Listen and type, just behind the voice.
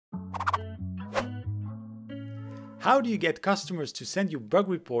How do you get customers to send you bug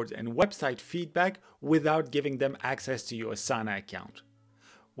reports and website feedback without giving them access to your Asana account?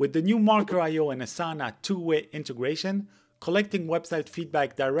 With the new Marker.io and Asana two-way integration, collecting website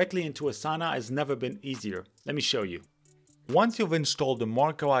feedback directly into Asana has never been easier. Let me show you. Once you've installed the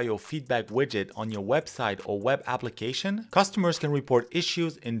Marker.io feedback widget on your website or web application, customers can report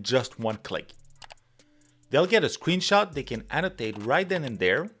issues in just one click. They'll get a screenshot they can annotate right then and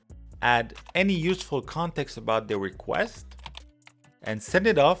there, add any useful context about their request, and send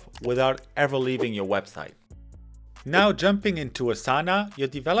it off without ever leaving your website. Now jumping into Asana, your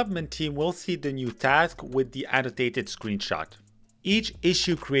development team will see the new task with the annotated screenshot. Each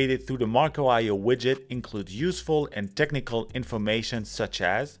issue created through the Marker.io widget includes useful and technical information such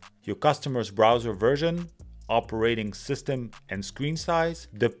as your customer's browser version, operating system and screen size,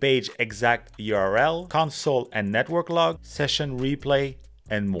 the page exact URL, console and network log, session replay,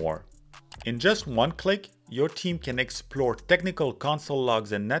 and more. In just one click, your team can explore technical console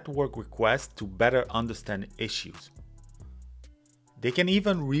logs and network requests to better understand issues. They can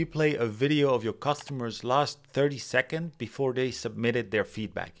even replay a video of your customer's last 30 seconds before they submitted their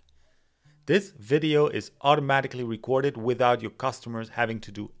feedback. This video is automatically recorded without your customers having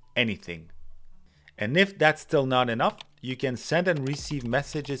to do anything. And if that's still not enough, you can send and receive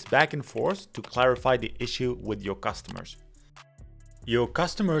messages back and forth to clarify the issue with your customers. Your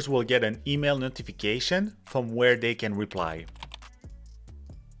customers will get an email notification from where they can reply.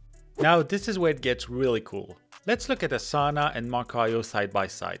 Now this is where it gets really cool. Let's look at Asana and Marker.io side by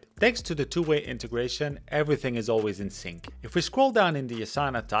side. Thanks to the two-way integration, everything is always in sync. If we scroll down in the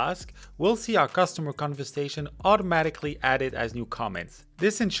Asana task, we'll see our customer conversation automatically added as new comments.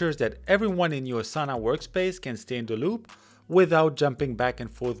 This ensures that everyone in your Asana workspace can stay in the loop without jumping back and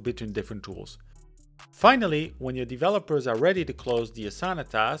forth between different tools. Finally, when your developers are ready to close the Asana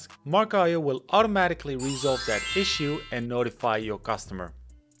task, Marker.io will automatically resolve that issue and notify your customer.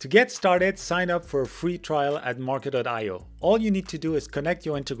 To get started, sign up for a free trial at Marker.io. All you need to do is connect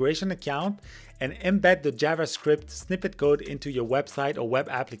your integration account and embed the JavaScript snippet code into your website or web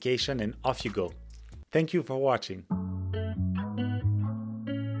application, and off you go. Thank you for watching.